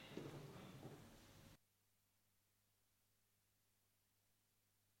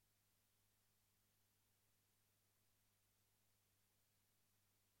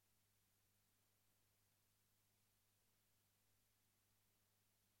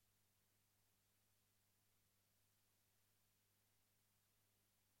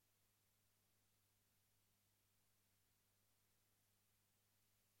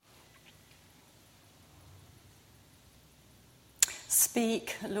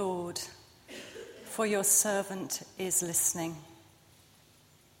Speak, Lord, for your servant is listening.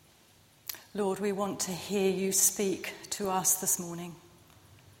 Lord, we want to hear you speak to us this morning.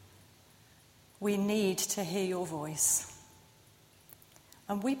 We need to hear your voice.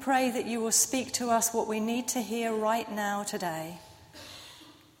 And we pray that you will speak to us what we need to hear right now today.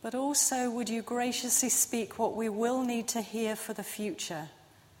 But also would you graciously speak what we will need to hear for the future,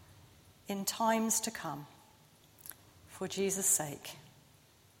 in times to come. For Jesus' sake.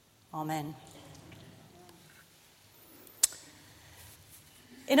 Amen.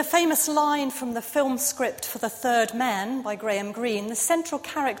 In a famous line from the film script for The Third Man by Graham Greene, the central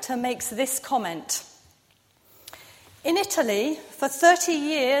character makes this comment. In Italy, for 30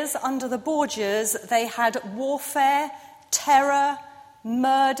 years under the Borgias, they had warfare, terror,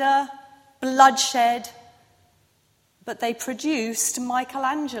 murder, bloodshed, but they produced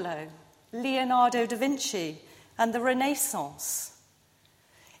Michelangelo, Leonardo da Vinci, and the Renaissance.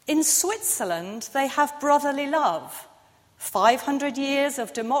 In Switzerland, they have brotherly love, 500 years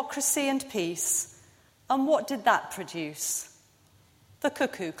of democracy and peace. And what did that produce? The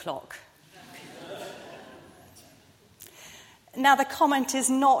cuckoo clock. Now, the comment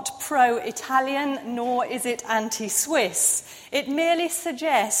is not pro-Italian, nor is it anti-Swiss. It merely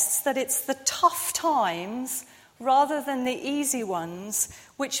suggests that it's the tough times, rather than the easy ones,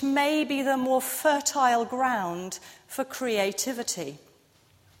 which may be the more fertile ground for creativity.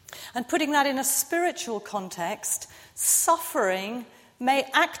 And putting that in a spiritual context, suffering may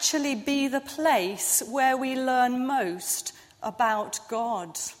actually be the place where we learn most about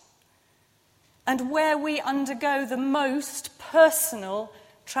God and where we undergo the most personal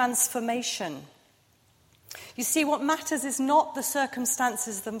transformation. You see, what matters is not the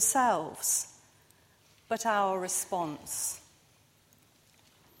circumstances themselves, but our response.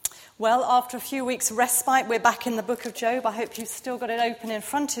 Well, after a few weeks' respite, we're back in the book of Job. I hope you've still got it open in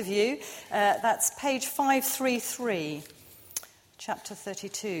front of you. That's page 533, chapter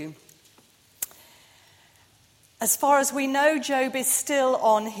 32. As far as we know, Job is still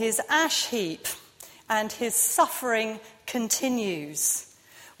on his ash heap, and his suffering continues.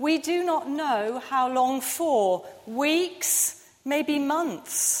 We do not know how long for, weeks, maybe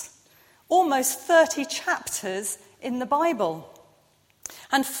months, almost 30 chapters in the Bible.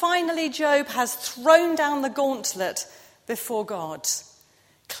 And finally, Job has thrown down the gauntlet before God.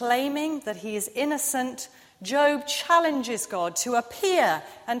 Claiming that he is innocent, Job challenges God to appear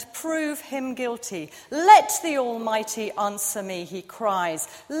and prove him guilty. Let the Almighty answer me, he cries.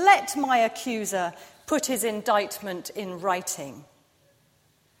 Let my accuser put his indictment in writing.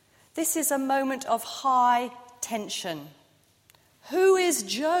 This is a moment of high tension. Who is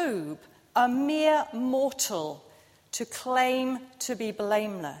Job, a mere mortal, to claim to be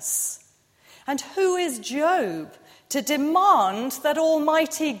blameless? And who is Job to demand that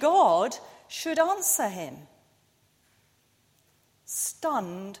Almighty God should answer him?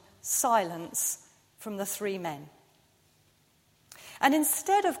 Stunned silence from the three men. And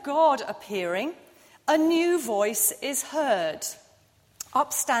instead of God appearing, a new voice is heard.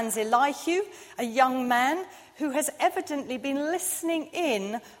 Up stands Elihu, a young man who has evidently been listening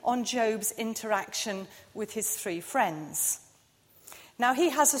in on Job's interaction with his three friends. Now, he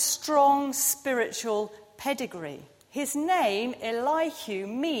has a strong spiritual pedigree. His name, Elihu,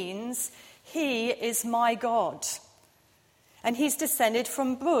 means he is my God. And he's descended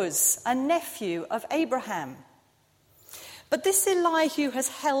from Buz, a nephew of Abraham. But this Elihu has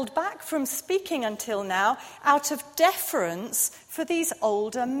held back from speaking until now out of deference for these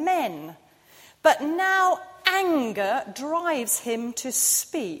older men. But now anger drives him to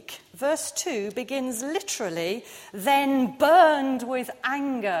speak. Verse 2 begins literally, then burned with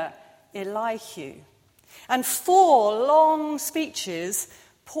anger Elihu. And 4 long speeches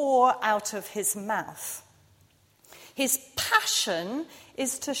pour out of his mouth. His passion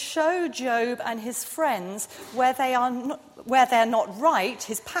is to show Job and his friends where they're not right.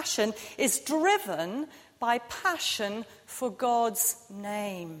 His passion is driven by passion for God's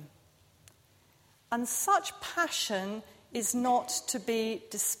name. And such passion is not to be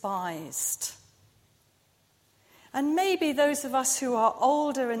despised. And maybe those of us who are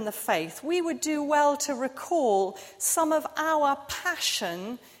older in the faith, we would do well to recall some of our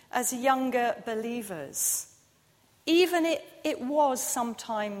passion as younger believers. Even it was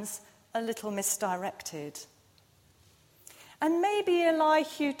sometimes a little misdirected. And maybe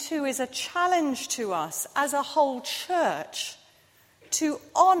Elihu too is a challenge to us as a whole church to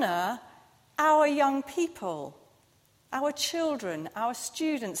honour our young people, our children, our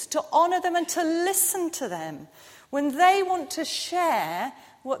students, to honour them and to listen to them when they want to share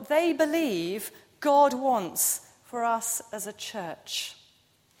what they believe God wants for us as a church.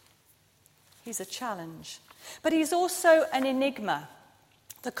 He's a challenge. But he's also an enigma.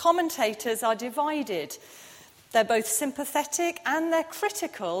 The commentators are divided. They're both sympathetic and they're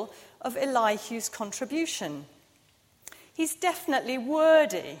critical of Elihu's contribution. He's definitely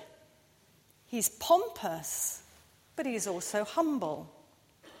wordy. He's pompous, but he's also humble.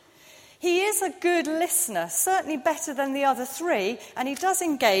 He is a good listener, certainly better than the other three, and he does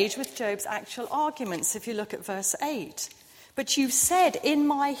engage with Job's actual arguments if you look at verse 8. But you've said, in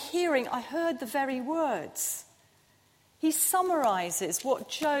my hearing, I heard the very words. He summarizes what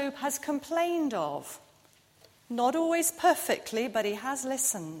Job has complained of. Not always perfectly, but he has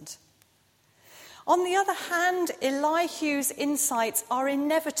listened. On the other hand, Elihu's insights are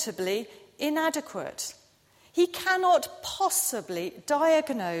inevitably inadequate. He cannot possibly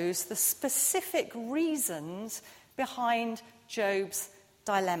diagnose the specific reasons behind Job's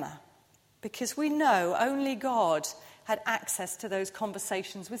dilemma, because we know only God had access to those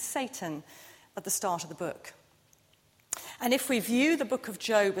conversations with Satan at the start of the book. And if we view the book of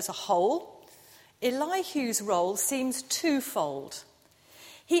Job as a whole, Elihu's role seems twofold.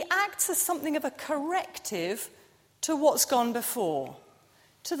 He acts as something of a corrective to what's gone before,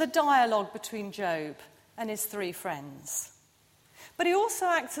 to the dialogue between Job and his three friends. But he also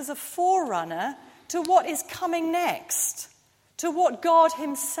acts as a forerunner to what is coming next, to what God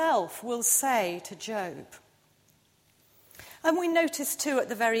himself will say to Job. And we notice too at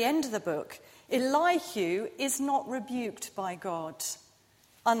the very end of the book, Elihu is not rebuked by God,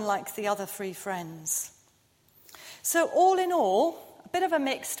 unlike the other three friends. So all in all, a bit of a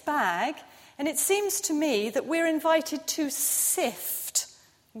mixed bag, and it seems to me that we're invited to sift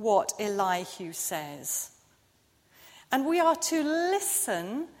what Elihu says. And we are to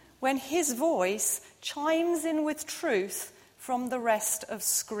listen when his voice chimes in with truth from the rest of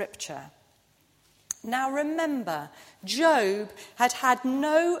Scripture. Now remember, Job had had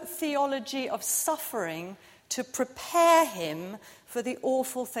no theology of suffering to prepare him for the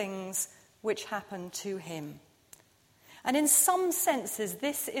awful things which happened to him. And in some senses,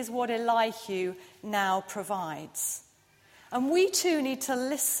 this is what Elihu now provides. And we too need to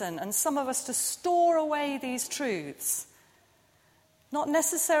listen, and some of us to store away these truths. Not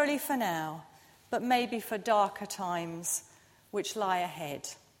necessarily for now, but maybe for darker times which lie ahead.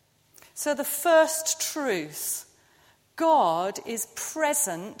 So the first truth, God is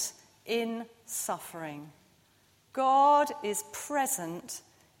present in suffering. God is present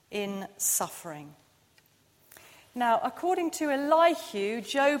in suffering. Now, according to Elihu,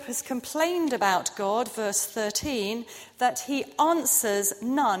 Job has complained about God, verse 13, that he answers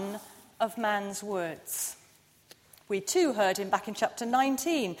none of man's words. We too heard him back in chapter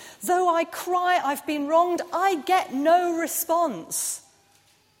 19. Though I cry, I've been wronged, I get no response.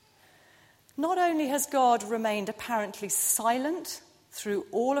 Not only has God remained apparently silent through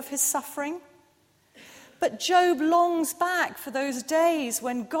all of his suffering, but Job longs back for those days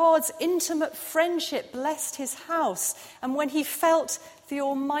when God's intimate friendship blessed his house and when he felt the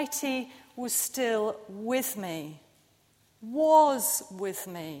Almighty was still with me, was with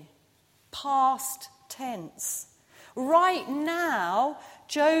me, past tense. Right now,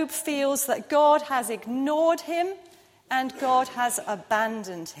 Job feels that God has ignored him and God has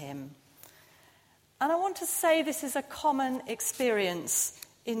abandoned him. And I want to say this is a common experience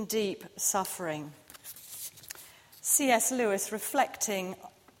in deep suffering. C.S. Lewis, reflecting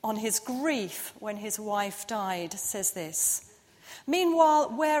on his grief when his wife died, says this: "Meanwhile,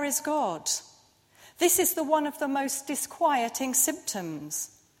 where is God? This is one of the most disquieting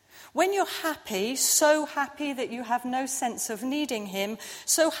symptoms. When you're happy, so happy that you have no sense of needing him,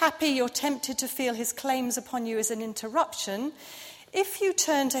 so happy you're tempted to feel his claims upon you as an interruption, if you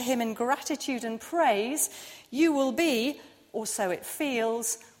turn to him in gratitude and praise, you will be, or so it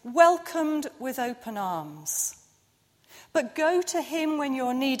feels, welcomed with open arms. But go to him when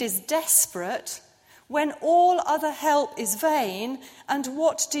your need is desperate, when all other help is vain, and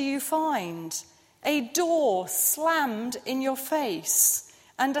what do you find? A door slammed in your face,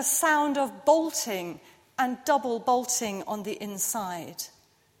 and a sound of bolting and double bolting on the inside.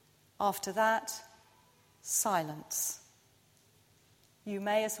 After that, silence. You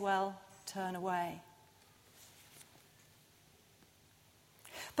may as well turn away."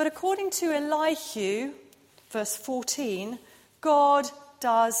 But according to Elihu, verse 14, God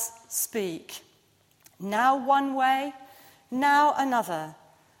does speak. Now one way, now another,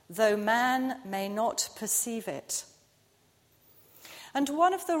 though man may not perceive it. And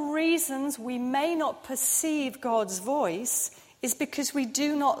one of the reasons we may not perceive God's voice is because we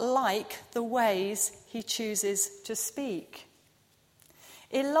do not like the ways he chooses to speak.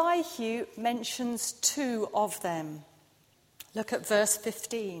 Elihu mentions two of them. Look at verse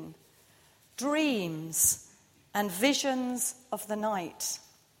 15. Dreams and visions of the night.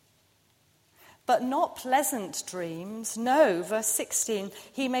 But not pleasant dreams. No, verse 16.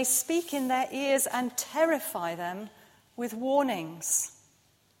 He may speak in their ears and terrify them with warnings.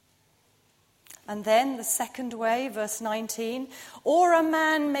 And then the second way, verse 19. Or a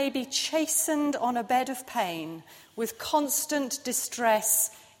man may be chastened on a bed of pain with constant distress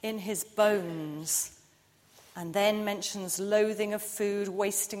in his bones. And then mentions loathing of food,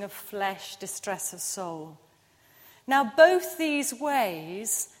 wasting of flesh, distress of soul. Now, both these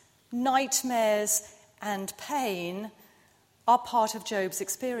ways, nightmares and pain, are part of Job's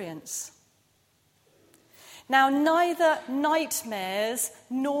experience. Now, neither nightmares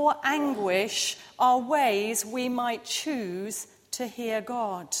nor anguish are ways we might choose to hear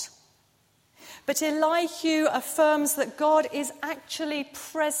God. But Elihu affirms that God is actually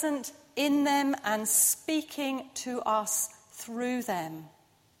present in them and speaking to us through them.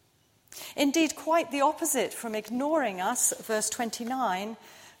 Indeed, quite the opposite from ignoring us, verse 29,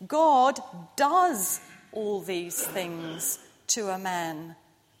 God does all these things to a man,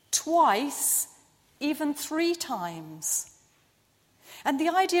 twice, even 3 times. And the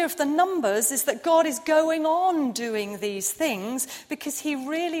idea of the numbers is that God is going on doing these things because he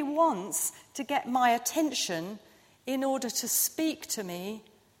really wants to get my attention in order to speak to me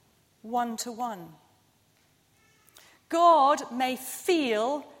one-to-one. God may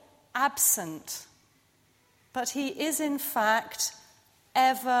feel absent, but he is in fact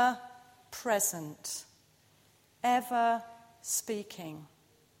ever present, ever speaking.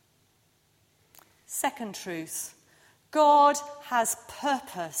 Second truth, God has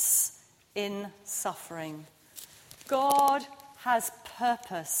purpose in suffering. God has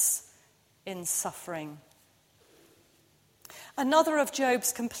purpose in suffering. Another of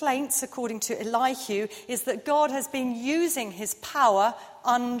Job's complaints, according to Elihu, is that God has been using his power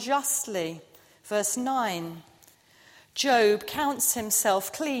unjustly. Verse 9. Job counts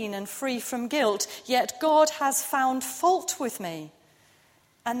himself clean and free from guilt, yet God has found fault with me,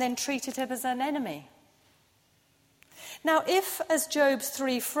 and then treated him as an enemy. Now, if, as Job's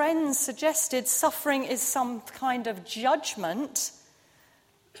 3 friends suggested, suffering is some kind of judgment,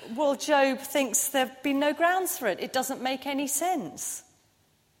 well, Job thinks there have been no grounds for it. It doesn't make any sense.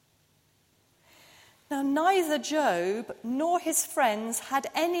 Now, neither Job nor his friends had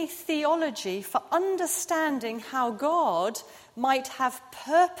any theology for understanding how God might have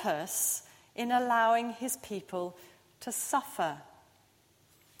purpose in allowing his people to suffer.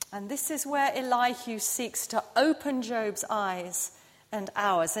 And this is where Elihu seeks to open Job's eyes and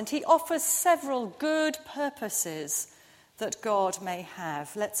ours. And he offers several good purposes that God may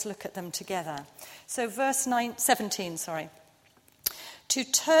have. Let's look at them together. So verse 17. To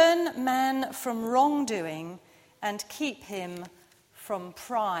turn man from wrongdoing and keep him from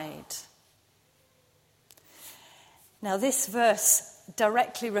pride. Now this verse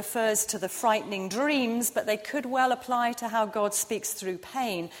directly refers to the frightening dreams, but they could well apply to how God speaks through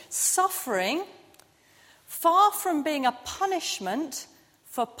pain. Suffering, far from being a punishment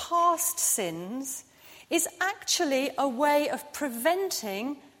for past sins, is actually a way of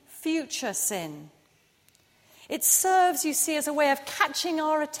preventing future sin. It serves, you see, as a way of catching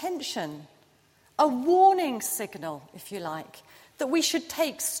our attention, a warning signal, if you like, that we should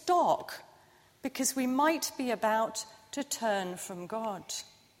take stock because we might be about to turn from God.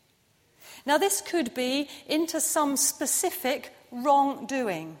 Now, this could be into some specific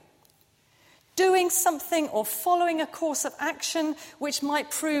wrongdoing, doing something or following a course of action which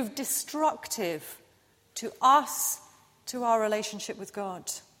might prove destructive to us, to our relationship with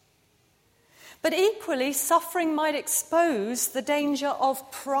God. But equally, suffering might expose the danger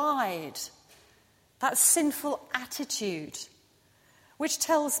of pride, that sinful attitude, which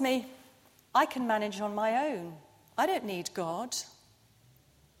tells me I can manage on my own. I don't need God.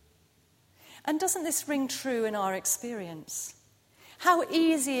 And doesn't this ring true in our experience? How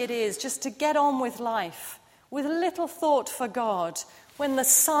easy it is just to get on with life with little thought for God when the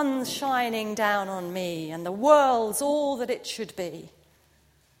sun's shining down on me and the world's all that it should be.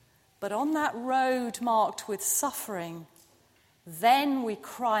 But on that road marked with suffering, then we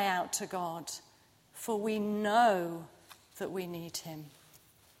cry out to God, for we know that we need him.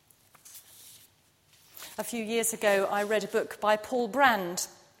 A few years ago, I read a book by Paul Brand,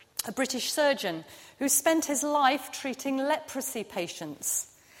 a British surgeon who spent his life treating leprosy patients.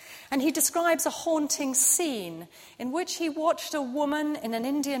 And he describes a haunting scene in which he watched a woman in an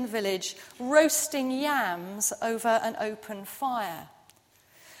Indian village roasting yams over an open fire.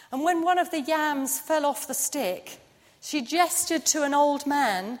 And when one of the yams fell off the stick, She gestured to an old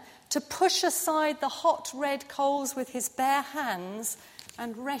man to push aside the hot red coals with his bare hands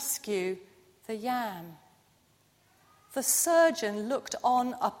and rescue the yam. The surgeon looked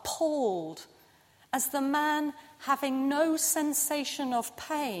on appalled as the man, having no sensation of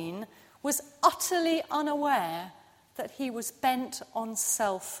pain, was utterly unaware that he was bent on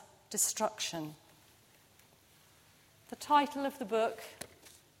self-destruction. The title of the book,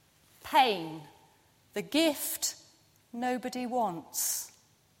 Pain, the gift nobody wants.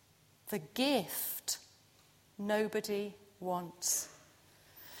 The gift nobody wants.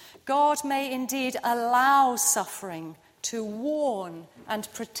 God may indeed allow suffering to warn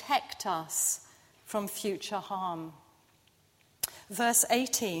and protect us from future harm. Verse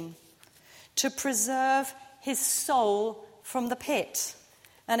 18, to preserve his soul from the pit.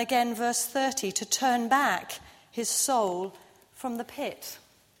 And again, verse 30, to turn back his soul from the pit.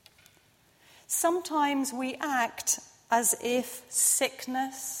 Sometimes we act as if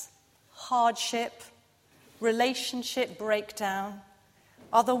sickness, hardship, relationship breakdown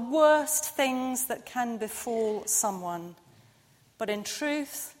are the worst things that can befall someone. But in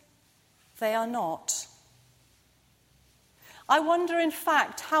truth, they are not. I wonder, in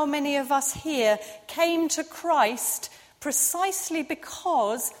fact, how many of us here came to Christ precisely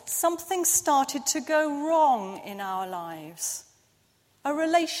because something started to go wrong in our lives. A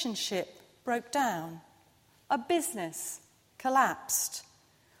relationship broke down. A business collapsed.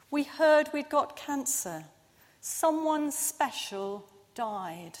 We heard we'd got cancer. Someone special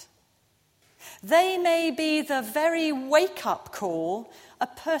died. They may be the very wake-up call a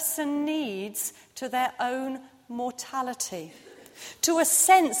person needs to their own mortality, to a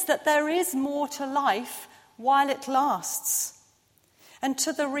sense that there is more to life while it lasts, and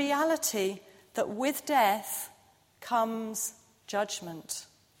to the reality that with death comes judgment.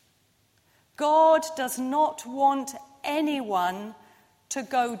 God does not want anyone to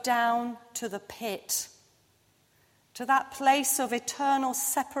go down to the pit, to that place of eternal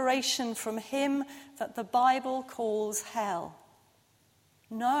separation from him that the Bible calls hell.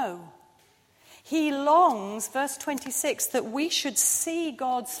 No. He longs, verse 26, that we should see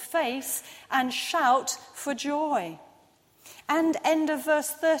God's face and shout for joy. And end of verse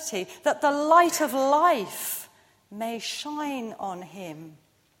 30, that the light of life may shine on him.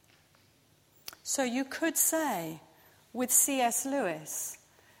 So you could say, with C.S. Lewis,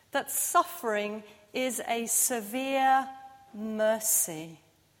 that suffering is a severe mercy.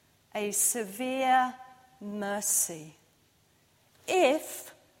 A severe mercy.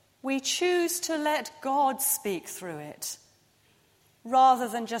 If we choose to let God speak through it, rather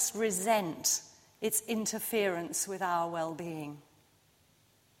than just resent its interference with our well-being.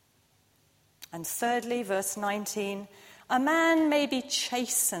 And thirdly, verse 19, a man may be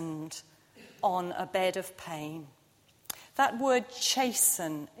chastened on a bed of pain. That word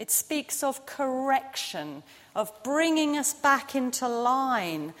chasten, it speaks of correction, of bringing us back into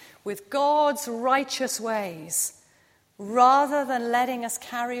line with God's righteous ways, rather than letting us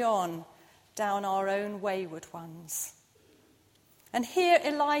carry on down our own wayward ones. And here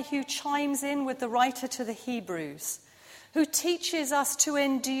Elihu chimes in with the writer to the Hebrews, who teaches us to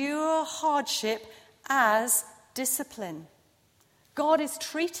endure hardship as discipline. God is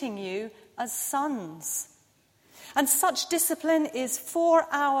treating you as sons. And such discipline is for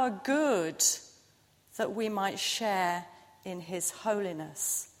our good, that we might share in his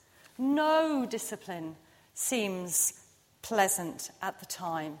holiness. No discipline seems pleasant at the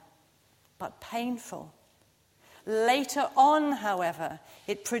time, but painful. Later on, however,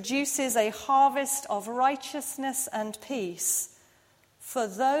 it produces a harvest of righteousness and peace for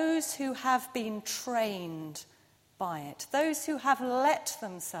those who have been trained by it, those who have let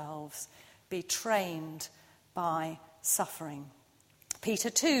themselves be trained by suffering. Peter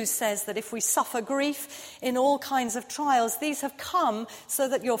too says that if we suffer grief in all kinds of trials, these have come so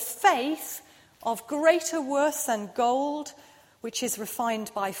that your faith, of greater worth than gold, which is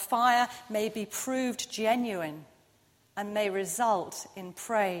refined by fire, may be proved genuine and may result in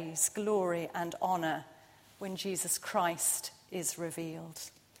praise, glory, and honor when Jesus Christ is revealed.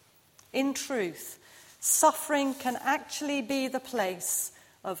 In truth, suffering can actually be the place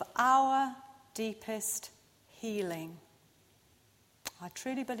of our deepest healing. I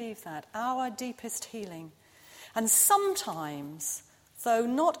truly believe that, our deepest healing. And sometimes, though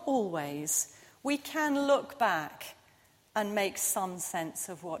not always, we can look back and make some sense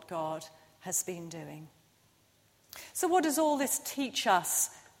of what God has been doing. So what does all this teach us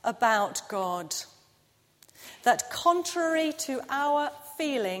about God? That contrary to our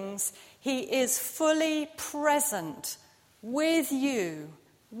feelings, he is fully present with you,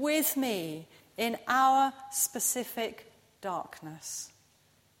 with me, in our specific darkness.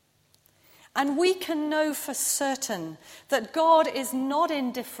 And we can know for certain that God is not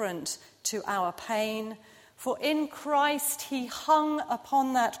indifferent to our pain, for in Christ he hung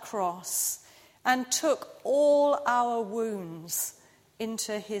upon that cross and took all our wounds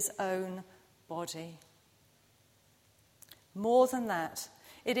into his own body. More than that,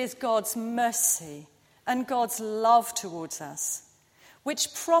 it is God's mercy and God's love towards us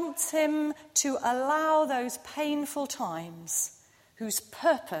which prompts him to allow those painful times whose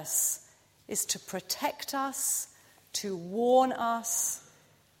purpose is to protect us, to warn us,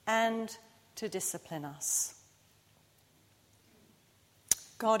 and to discipline us.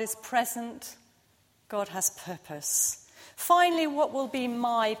 God is present. God has purpose. Finally, what will be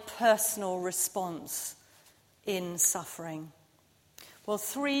my personal response in suffering? Well,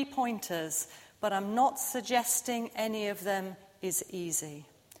 3 pointers, but I'm not suggesting any of them is easy.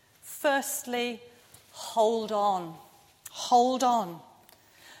 Firstly, hold on. Hold on.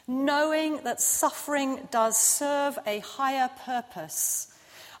 Knowing that suffering does serve a higher purpose,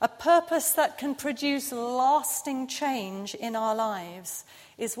 a purpose that can produce lasting change in our lives,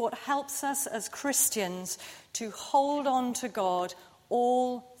 is what helps us as Christians to hold on to God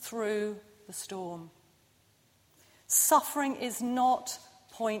all through the storm. Suffering is not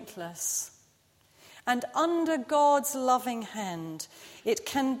pointless. And under God's loving hand, it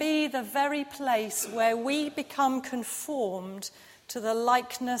can be the very place where we become conformed to the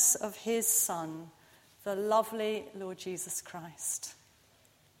likeness of his Son, the lovely Lord Jesus Christ.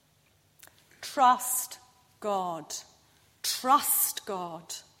 Trust God. Trust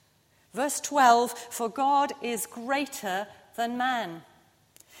God. Verse 12, for God is greater than man.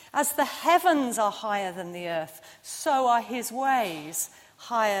 As the heavens are higher than the earth, so are his ways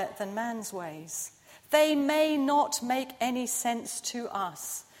higher than man's ways. They may not make any sense to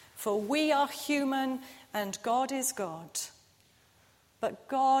us, for we are human and God is God. But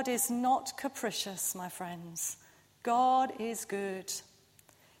God is not capricious, my friends. God is good.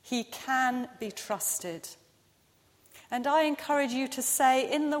 He can be trusted. And I encourage you to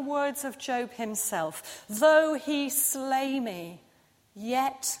say, in the words of Job himself, though he slay me,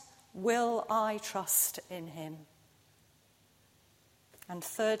 yet will I trust in him. And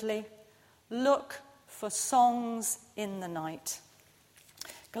thirdly, look for songs in the night.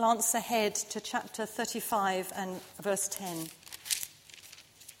 Glance ahead to chapter 35 and verse 10.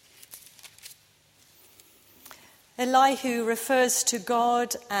 Elihu refers to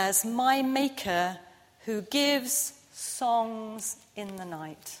God as my maker who gives songs in the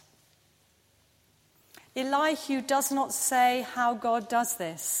night. Elihu does not say how God does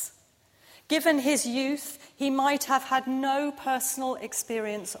this. Given his youth, he might have had no personal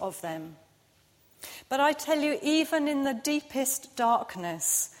experience of them. But I tell you, even in the deepest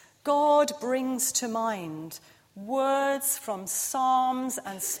darkness, God brings to mind words from psalms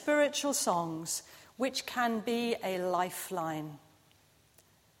and spiritual songs which can be a lifeline.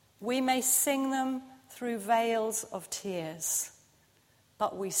 We may sing them through veils of tears,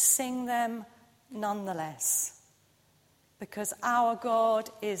 but we sing them nonetheless, because our God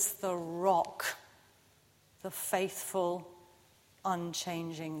is the rock, the faithful,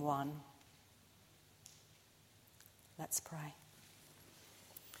 unchanging one. Let's pray.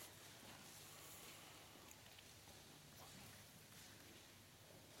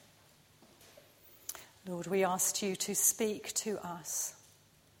 Lord, we ask you to speak to us.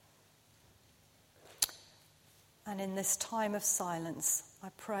 And in this time of silence, I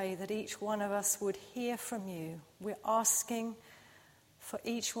pray that each one of us would hear from you. We're asking for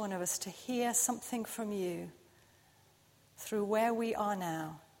each one of us to hear something from you through where we are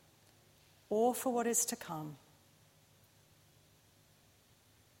now, or for what is to come.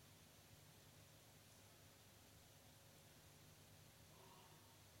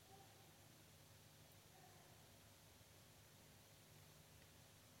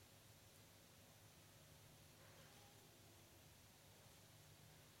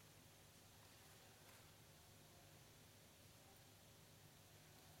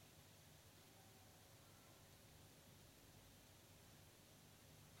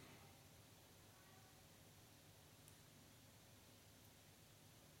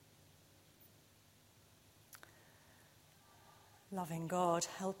 Loving God,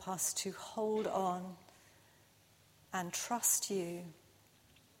 help us to hold on and trust you,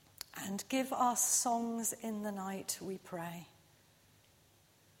 and give us songs in the night, we pray,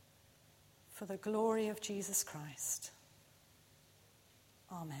 for the glory of Jesus Christ.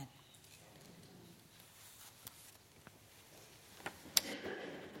 Amen.